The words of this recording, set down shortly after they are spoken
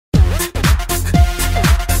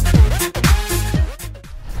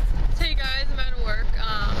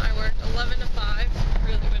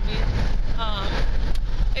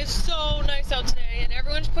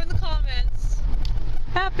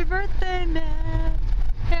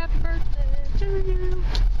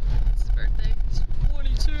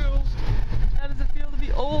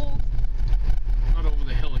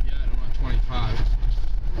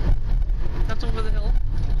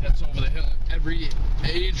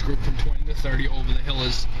age group from 20 to 30. Over the hill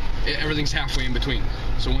is, everything's halfway in between.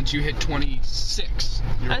 So once you hit 26,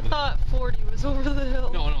 you're I thought 40 was over the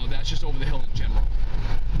hill. No, that's just over the hill in general.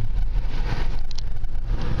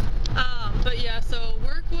 But yeah, so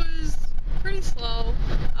work was pretty slow.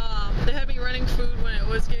 They had me running food when it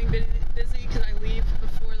was getting busy because I leave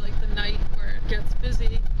before like the night where it gets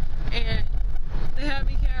busy, and they had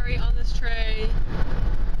me carry on this tray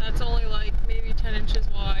that's only like maybe 10 inches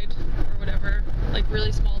wide or whatever, like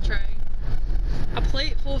really small tray, a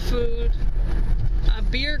plate full of food, a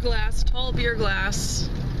beer glass, tall beer glass,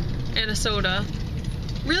 and a soda.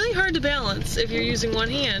 Really hard to balance if you're using one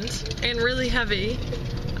hand, and really heavy.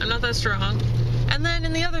 I'm not that strong. And then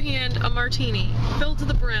in the other hand, a martini filled to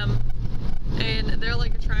the brim, and they're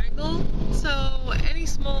like a triangle, so any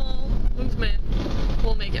small movement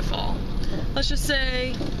will make it fall. Let's just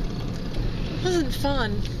say it wasn't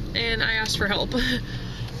fun, and I asked for help.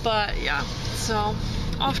 But yeah, so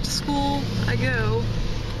off to school I go.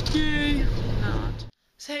 Yay! Not.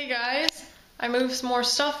 So hey guys, I moved some more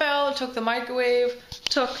stuff out, took the microwave,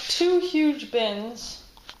 took 2 huge bins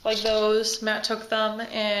like those, Matt took them,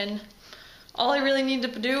 and all I really need to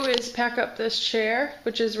do is pack up this chair,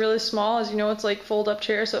 which is really small. As you know, it's like fold-up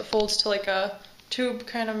chair, so it folds to like a tube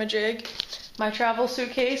kind of majig. My travel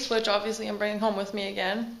suitcase, which obviously I'm bringing home with me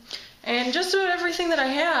again. And just about everything that I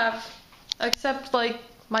have, except like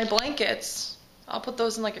my blankets. I'll put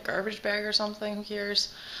those in like a garbage bag or something, who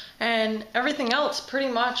cares. And everything else pretty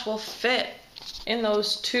much will fit in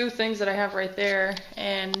those 2 things that I have right there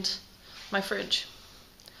and my fridge.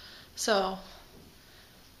 So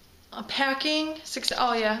I'm packing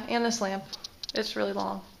oh yeah, and this lamp. It's really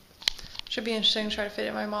long. Should be interesting to try to fit it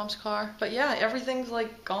in my mom's car. But yeah, everything's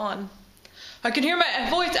like gone. I can hear my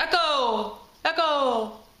voice echo!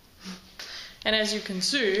 Echo! And as you can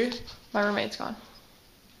see, my roommate's gone.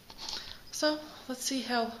 So let's see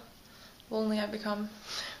how lonely I become.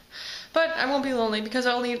 But I won't be lonely because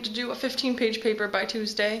I'll need to do a 15-page paper by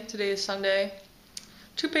Tuesday. Today is Sunday.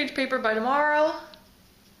 2-page paper by tomorrow.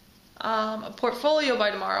 A portfolio by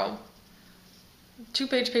tomorrow,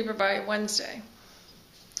 2-page paper by Wednesday,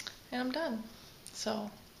 and I'm done. So,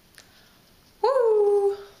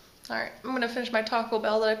 woo! Alright, I'm gonna finish my Taco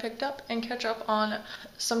Bell that I picked up and catch up on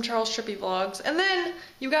some Charles Trippy vlogs. And then,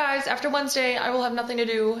 you guys, after Wednesday, I will have nothing to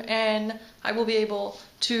do, and I will be able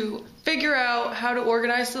to figure out how to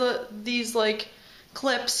organize these, like,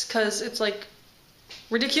 clips, because it's, like,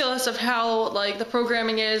 ridiculous of how like the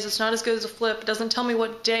programming is. It's not as good as a flip. It doesn't tell me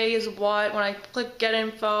what day is what when I click get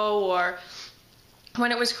info, or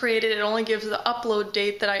when it was created it only gives the upload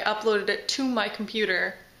date that I uploaded it to my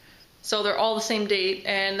computer. So they're all the same date,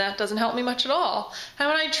 and that doesn't help me much at all. And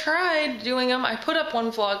when I tried doing them, I put up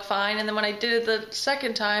one vlog fine, and then when I did it the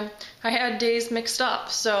second time, I had days mixed up.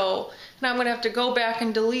 So now I'm gonna have to go back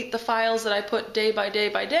and delete the files that I put day by day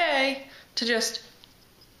by day to just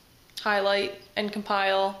highlight and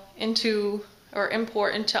compile into, or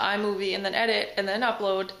import into iMovie, and then edit and then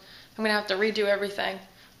upload. I'm gonna have to redo everything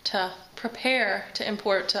to prepare to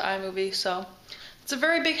import to iMovie, so it's a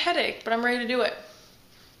very big headache, but I'm ready to do it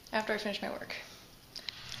after I finish my work.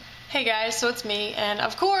 Hey guys, so it's me, and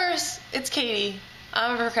of course it's Katie.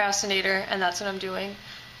 I'm a procrastinator, and that's what I'm doing,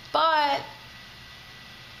 but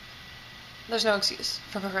there's no excuse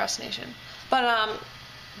for procrastination. But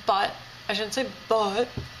I shouldn't say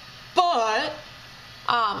but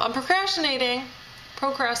I'm procrastinating,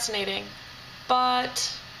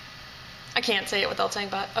 but I can't say it without saying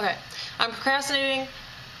but. Okay, I'm procrastinating,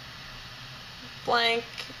 blank,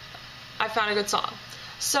 I found a good song.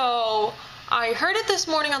 So I heard it this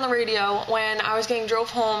morning on the radio when I was getting drove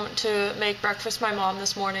home to make breakfast for my mom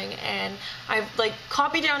this morning, and I like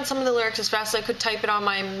copied down some of the lyrics as fast as I could type it on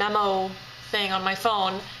my memo thing on my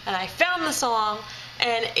phone, and I found the song,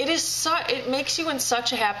 and it makes you in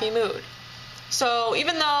such a happy mood. So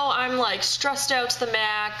even though I'm like stressed out to the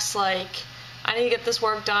max, like I need to get this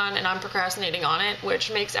work done and I'm procrastinating on it, which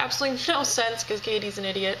makes absolutely no sense because Katie's an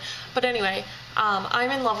idiot. But anyway, I'm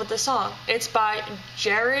in love with this song. It's by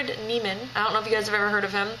Jared Neiman. I don't know if you guys have ever heard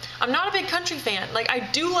of him. I'm not a big country fan. Like I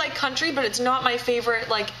do like country, but it's not my favorite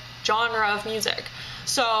like genre of music.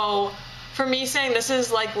 So for me saying this is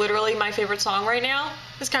like literally my favorite song right now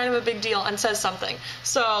is kind of a big deal and says something.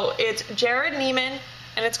 So it's Jared Neiman,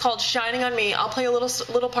 and it's called Shining on Me. I'll play a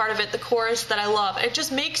little part of it, the chorus that I love. It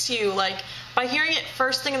just makes you, like, by hearing it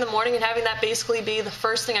first thing in the morning and having that basically be the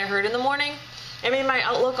first thing I heard in the morning, it made my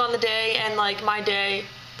outlook on the day and, like, my day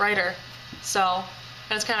brighter. So,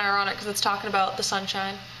 and it's kind of ironic because it's talking about the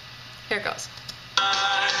sunshine. Here it goes.